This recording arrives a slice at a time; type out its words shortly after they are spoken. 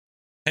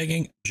Hey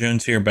gang,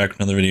 Jones here, back with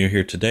another video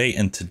here today,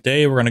 and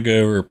today we're going to go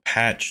over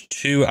patch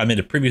 2. I made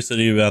a previous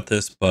video about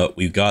this, but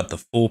we've got the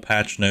full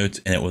patch notes,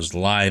 and it was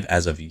live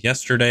as of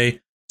yesterday,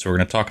 so we're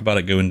going to talk about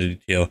it, go into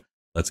detail.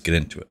 Let's get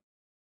into it.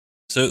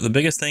 So the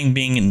biggest thing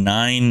being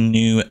 9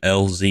 new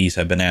LZs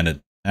have been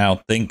added.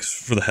 Now, thanks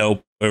for the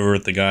help over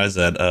at the guys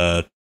at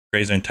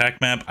Grayzone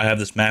Tac Map. I have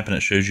this map, and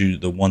it shows you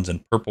the ones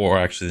in purple are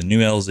actually the new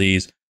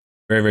LZs.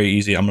 Very, very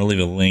easy. I'm going to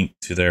leave a link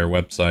to their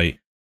website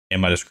in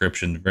my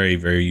description. Very,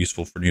 very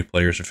useful for new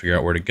players to figure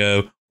out where to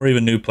go, or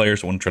even new players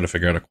that want to try to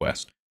figure out a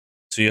quest.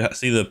 So you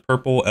see the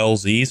purple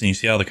LZs, and you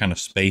see how they're kind of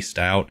spaced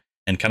out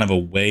and kind of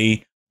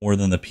away more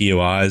than the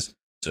POIs.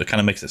 So it kind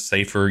of makes it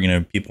safer. You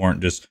know, people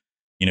aren't just,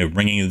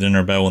 ringing the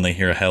dinner bell when they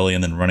hear a heli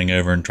and then running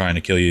over and trying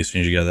to kill you as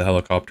soon as you get out of the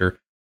helicopter.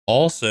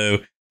 Also,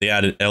 they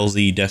added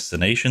LZ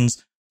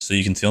destinations. So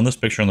you can see on this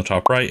picture on the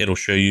top right, it'll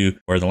show you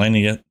where the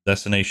landing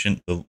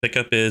destination, the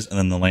pickup is, and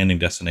then the landing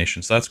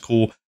destination. So that's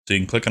cool. So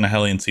you can click on a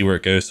heli and see where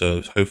it goes.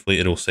 So hopefully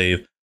it'll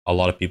save a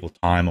lot of people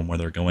time on where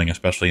they're going,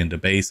 especially into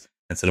base.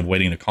 Instead of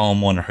waiting to call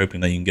them one or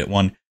hoping that you can get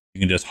one, you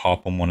can just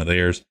hop on one of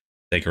theirs,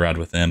 take a ride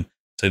with them.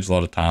 Saves a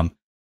lot of time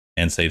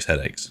and saves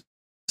headaches.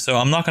 So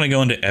I'm not going to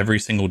go into every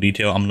single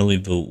detail. I'm going to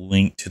leave the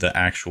link to the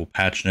actual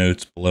patch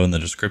notes below in the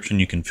description.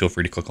 You can feel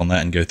free to click on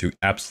that and go through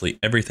absolutely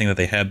everything that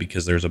they have,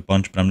 because there's a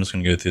bunch, but I'm just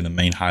going to go through the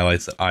main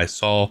highlights that I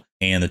saw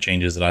and the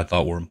changes that I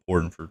thought were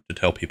important to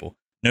tell people.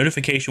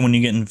 Notification when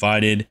you get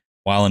invited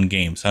while in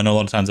game. So I know a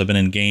lot of times I've been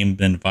in game,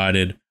 been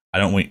invited. I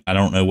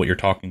don't know what you're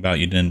talking about.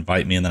 You didn't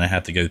invite me, and then I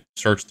have to go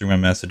search through my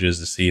messages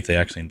to see if they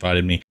actually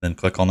invited me, then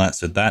click on that.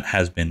 So that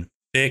has been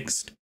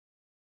fixed.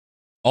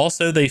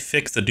 Also, they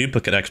fixed the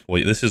duplicate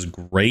exploit. This is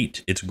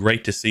great. It's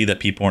great to see that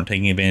people aren't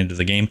taking advantage of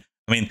the game.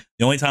 I mean,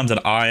 the only times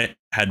that I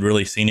had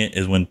really seen it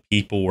is when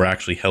people were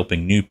actually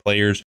helping new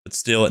players, but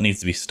still it needs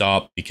to be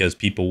stopped because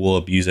people will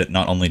abuse it,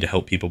 not only to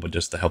help people, but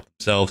just to help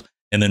themselves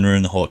and then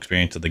ruin the whole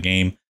experience of the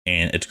game.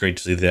 And it's great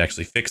to see they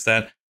actually fix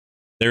that.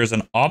 There's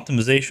an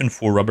optimization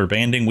for rubber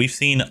banding. We've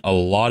seen a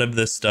lot of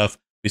this stuff.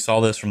 We saw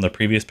this from the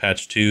previous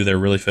patch too. They're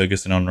really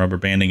focusing on rubber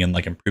banding and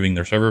like improving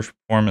their server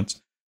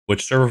performance,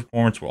 which server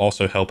performance will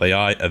also help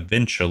AI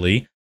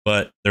eventually,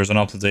 but there's an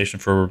optimization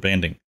for rubber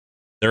banding.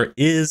 There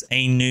is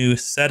a new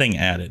setting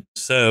added.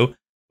 So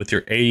with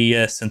your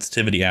ADS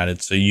sensitivity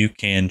added, so you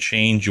can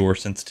change your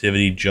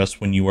sensitivity just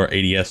when you are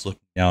ADS looking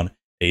down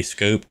a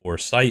scope or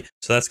sight.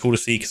 So that's cool to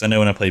see, because I know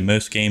when I play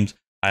most games,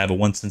 I have a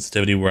one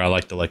sensitivity where I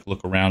like to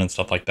look around and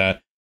stuff like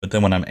that. But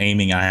then when I'm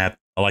aiming, I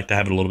like to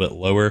have it a little bit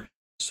lower.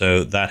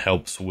 So that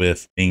helps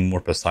with being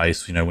more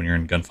precise, when you're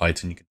in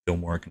gunfights and you can feel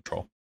more in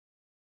control.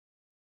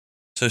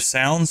 So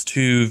sounds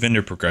to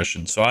vendor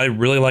progression. So I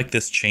really like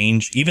this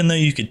change, even though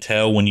you could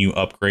tell when you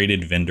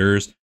upgraded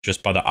vendors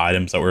just by the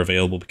items that were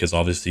available, because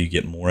obviously you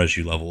get more as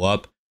you level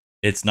up.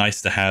 It's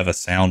nice to have a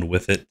sound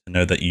with it to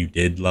know that you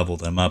did level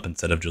them up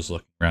instead of just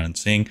looking around and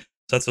seeing. So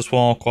that's a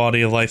small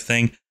quality of life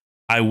thing.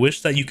 I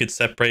wish that you could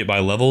separate by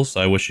levels.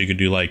 So I wish you could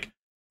do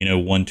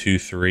 1, 2,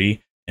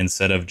 3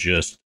 instead of you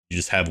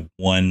just have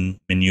one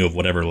menu of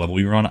whatever level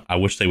you're on. I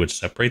wish they would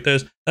separate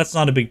those. That's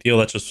not a big deal.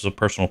 That's just a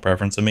personal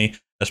preference of me,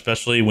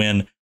 especially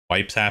when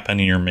wipes happen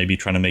and you're maybe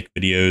trying to make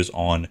videos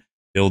on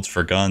builds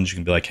for guns. You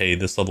can be like, hey,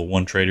 this level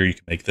 1 trader, you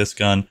can make this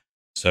gun.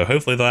 So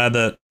hopefully they'll add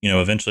that,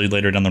 eventually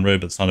later down the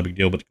road, but it's not a big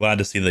deal. But glad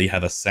to see that you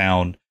have a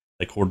sound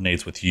that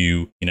coordinates with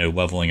you,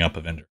 leveling up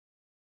a vendor.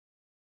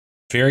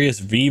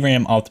 Various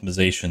VRAM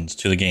optimizations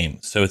to the game.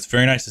 So it's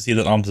very nice to see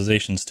that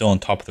optimization is still on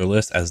top of their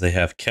list, as they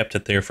have kept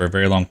it there for a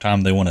very long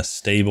time. They want a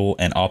stable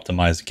and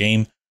optimized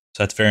game.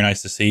 So that's very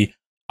nice to see.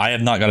 I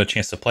have not got a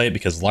chance to play it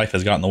because life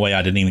has gotten in the way.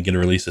 I didn't even get to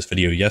release this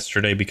video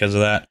yesterday because of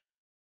that.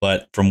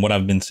 But from what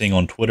I've been seeing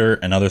on Twitter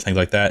and other things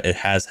like that, it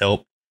has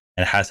helped.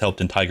 And it has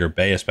helped in Tiger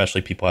Bay,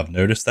 especially. People have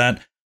noticed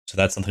that. So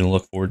that's something to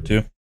look forward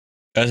to.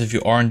 Guys, if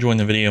you are enjoying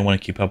the video and want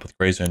to keep up with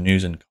Grayzone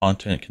news and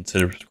content,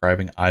 consider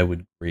subscribing. I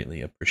would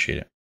greatly appreciate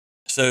it.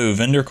 So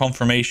vendor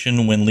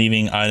confirmation when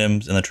leaving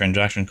items in the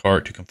transaction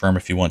cart to confirm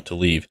if you want to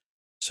leave.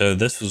 So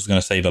this was going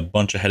to save a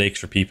bunch of headaches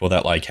for people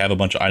that have a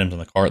bunch of items in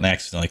the cart and they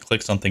accidentally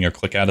click something or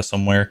click out of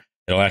somewhere.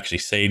 It'll actually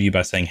save you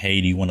by saying,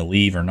 hey, do you want to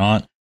leave or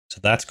not?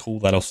 So that's cool.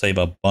 That'll save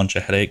a bunch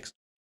of headaches.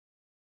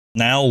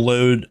 Now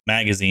load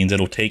magazines.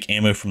 It'll take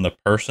ammo from the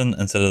person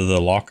instead of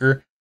the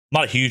locker. I'm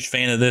not a huge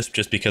fan of this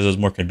just because it's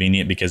more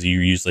convenient, because you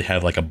usually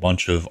have a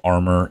bunch of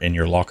armor in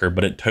your locker,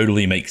 but it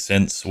totally makes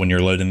sense when you're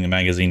loading the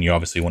magazine. You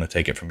obviously want to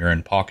take it from your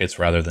own pockets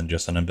rather than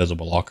just an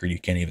invisible locker you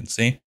can't even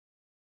see.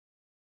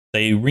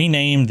 They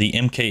renamed the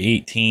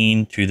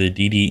MK18 to the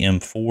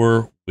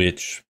DDM4,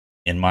 which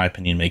in my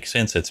opinion makes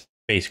sense. It's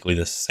basically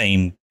the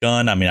same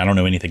gun. I mean, I don't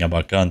know anything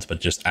about guns, but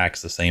it just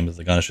acts the same as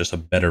the gun. It's just a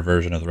better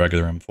version of the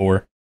regular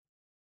M4.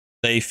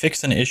 They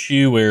fixed an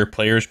issue where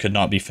players could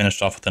not be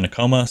finished off within a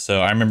coma.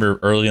 So I remember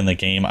early in the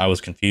game, I was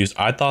confused.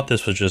 I thought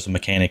this was just a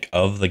mechanic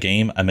of the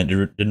game. I mean,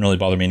 it didn't really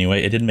bother me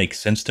anyway. It didn't make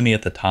sense to me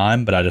at the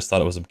time, but I just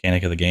thought it was a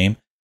mechanic of the game.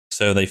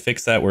 So they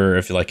fixed that where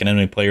if an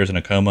enemy player's in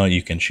a coma,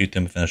 you can shoot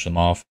them and finish them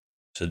off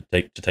to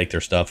take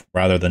their stuff,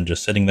 rather than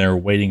just sitting there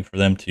waiting for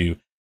them to,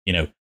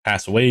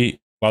 pass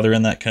away while they're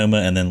in that coma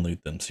and then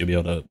loot them. So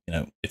you'll be able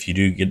to, if you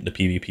do get into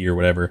PvP or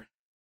whatever,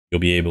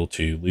 you'll be able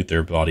to loot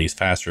their bodies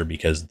faster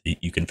because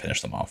you can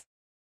finish them off.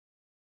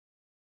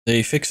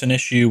 They fixed an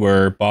issue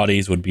where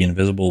bodies would be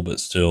invisible but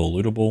still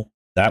lootable.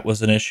 That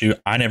was an issue.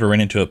 I never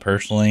ran into it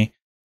personally,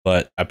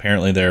 but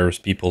apparently there was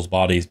people's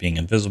bodies being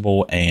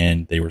invisible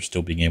and they were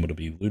still being able to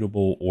be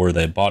lootable, or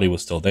the body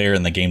was still there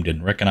and the game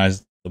didn't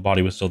recognize the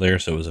body was still there,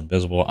 so it was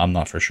invisible. I'm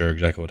not for sure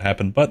exactly what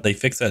happened, but they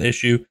fixed that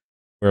issue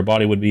where a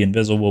body would be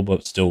invisible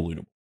but still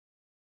lootable.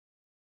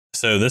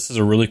 So this is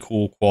a really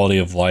cool quality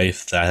of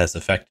life that has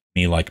affected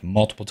me like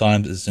multiple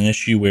times. It's an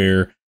issue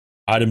where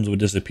items would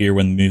disappear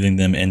when moving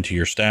them into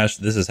your stash.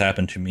 This has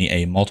happened to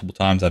me multiple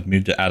times. I've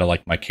moved it out of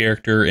like my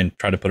character and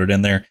tried to put it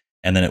in there,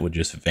 and then it would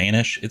just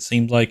vanish, it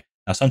seemed like.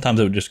 Now, sometimes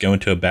it would just go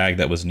into a bag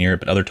that was near it,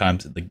 but other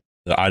times the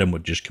item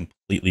would just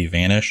completely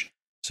vanish.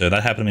 So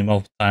that happened to me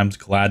multiple times.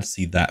 Glad to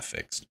see that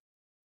fixed.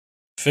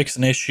 Fix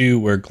an issue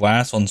where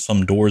glass on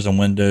some doors and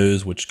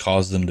windows, which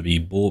caused them to be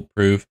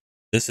bulletproof.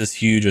 This is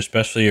huge,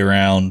 especially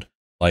around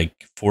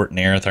like Fort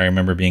Nerith. I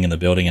remember being in the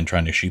building and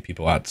trying to shoot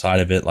people outside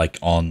of it, like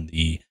on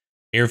the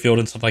airfield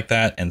and stuff like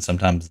that. And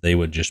sometimes they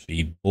would just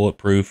be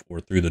bulletproof or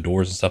through the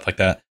doors and stuff like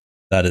that.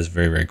 That is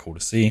very, very cool to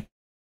see.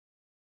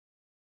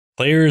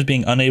 Players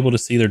being unable to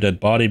see their dead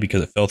body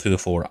because it fell through the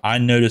floor. I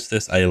noticed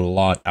this a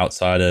lot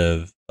outside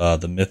of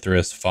the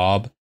Mithras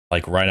fob,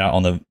 like right out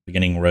on the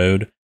beginning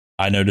road.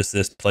 I noticed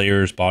this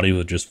player's body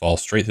would just fall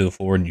straight through the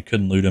floor and you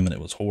couldn't loot him, and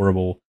it was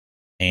horrible.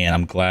 And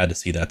I'm glad to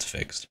see that's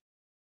fixed.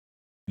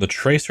 The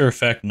tracer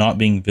effect not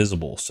being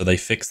visible, so they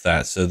fixed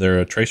that. So they're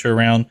a tracer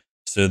round.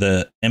 So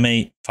the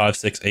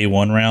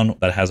M856A1 round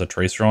that has a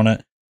tracer on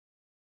it,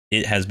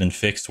 it has been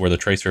fixed where the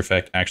tracer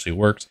effect actually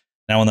works.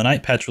 Now, when the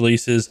night patch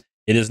releases,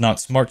 it is not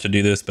smart to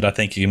do this, but I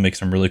think you can make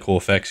some really cool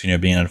effects,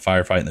 being in a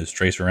firefight and those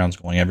tracer rounds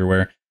going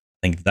everywhere.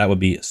 I think that would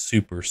be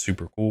super,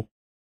 super cool.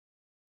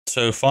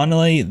 So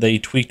finally, they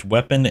tweaked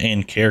weapon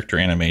and character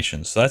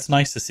animations. So that's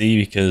nice to see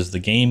because the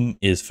game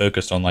is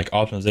focused on like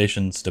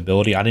optimization,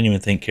 stability. I didn't even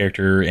think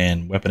character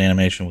and weapon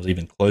animation was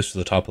even close to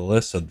the top of the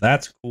list. So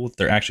that's cool that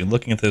they're actually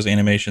looking at those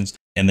animations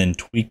and then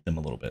tweak them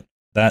a little bit.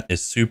 That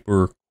is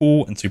super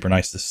cool and super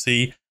nice to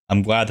see.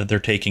 I'm glad that they're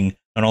taking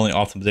not only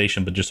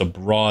optimization, but just a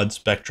broad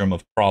spectrum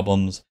of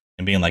problems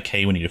and being like,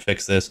 hey, we need to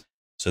fix this.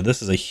 So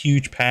this is a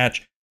huge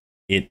patch.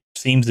 It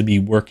seems to be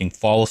working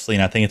flawlessly,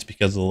 and I think it's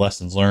because of the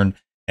lessons learned.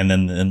 And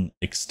then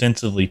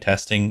extensively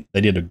testing,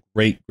 they did a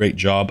great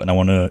job, and I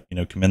want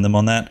to commend them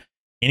on that.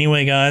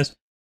 Anyway, guys,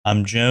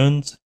 I'm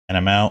Jones, and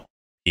I'm out.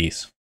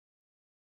 Peace.